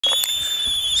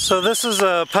So this is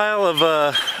a pile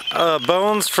of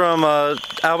bones from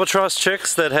albatross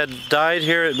chicks that had died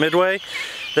here at Midway.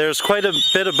 There's quite a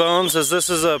bit of bones, as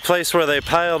this is a place where they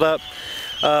piled up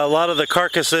a lot of the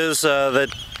carcasses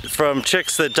from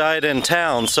chicks that died in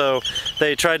town. So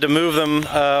they tried to move them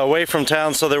away from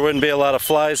town so there wouldn't be a lot of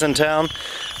flies in town.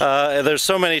 There's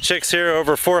so many chicks here,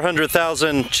 over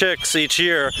 400,000 chicks each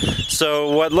year.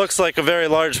 So what looks like a very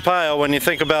large pile, when you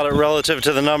think about it relative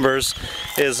to the numbers,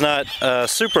 is not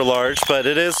super large, but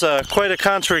it is quite a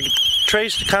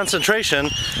concentration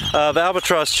of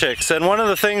albatross chicks. And one of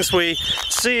the things we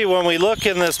see when we look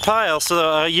in this pile,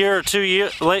 so a year or two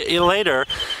later,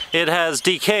 it has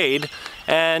decayed,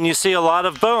 and you see a lot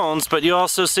of bones, but you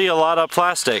also see a lot of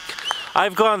plastic.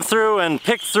 I've gone through and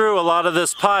picked through a lot of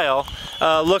this pile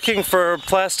looking for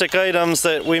plastic items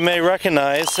that we may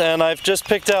recognize, and I've just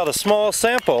picked out a small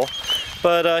sample,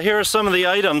 but here are some of the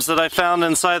items that I found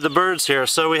inside the birds here.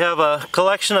 So we have a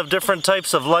collection of different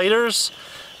types of lighters.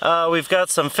 We've got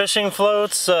some fishing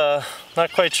floats,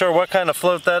 not quite sure what kind of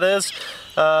float that is.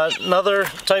 Another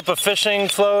type of fishing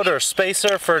float or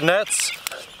spacer for nets.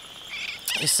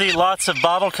 You see lots of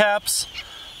bottle caps,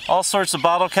 all sorts of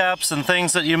bottle caps and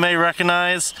things that you may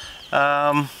recognize.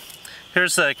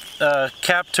 Here's a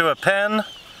cap to a pen.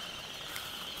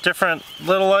 Different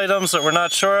little items that we're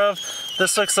not sure of.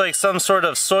 This looks like some sort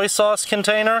of soy sauce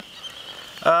container.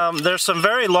 There's some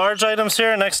very large items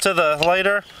here next to the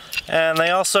lighter, and they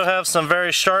also have some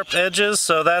very sharp edges,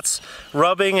 so that's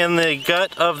rubbing in the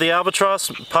gut of the albatross,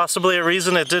 possibly a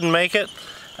reason it didn't make it.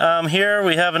 Here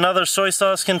we have another soy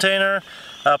sauce container,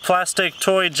 a plastic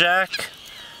toy jack,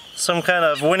 some kind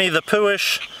of Winnie the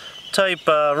Pooh-ish type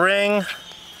ring,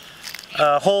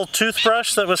 a whole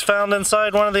toothbrush that was found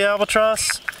inside one of the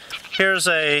albatross. Here's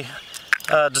a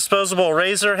disposable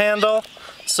razor handle.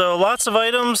 So lots of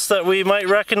items that we might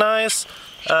recognize.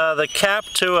 The cap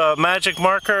to a magic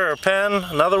marker or pen,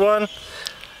 another one.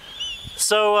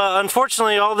 So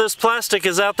unfortunately all this plastic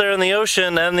is out there in the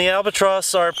ocean, and the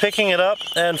albatross are picking it up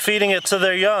and feeding it to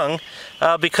their young.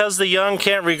 Because the young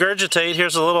can't regurgitate,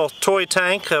 here's a little toy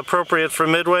tank, appropriate for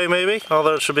Midway maybe,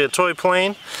 although it should be a toy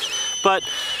plane. But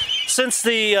since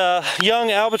the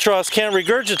young albatross can't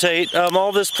regurgitate,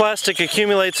 all this plastic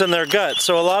accumulates in their gut.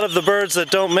 So a lot of the birds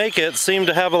that don't make it seem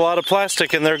to have a lot of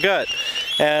plastic in their gut.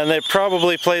 And it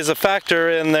probably plays a factor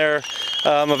in their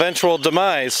eventual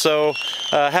demise. So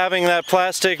having that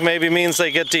plastic maybe means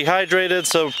they get dehydrated,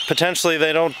 so potentially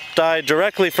they don't die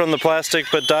directly from the plastic,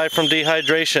 but die from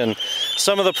dehydration.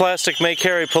 Some of the plastic may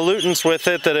carry pollutants with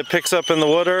it that it picks up in the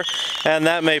water, and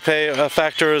that may play a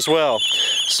factor as well.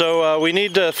 So we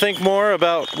need to think more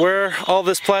about where all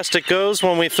this plastic goes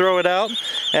when we throw it out,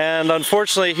 and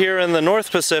unfortunately here in the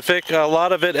North Pacific a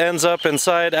lot of it ends up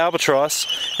inside albatross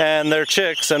and their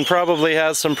chicks, and probably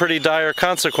has some pretty dire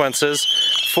consequences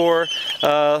for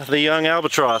the young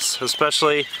albatross,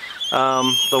 especially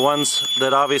the ones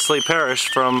that obviously perish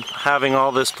from having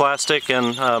all this plastic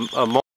and a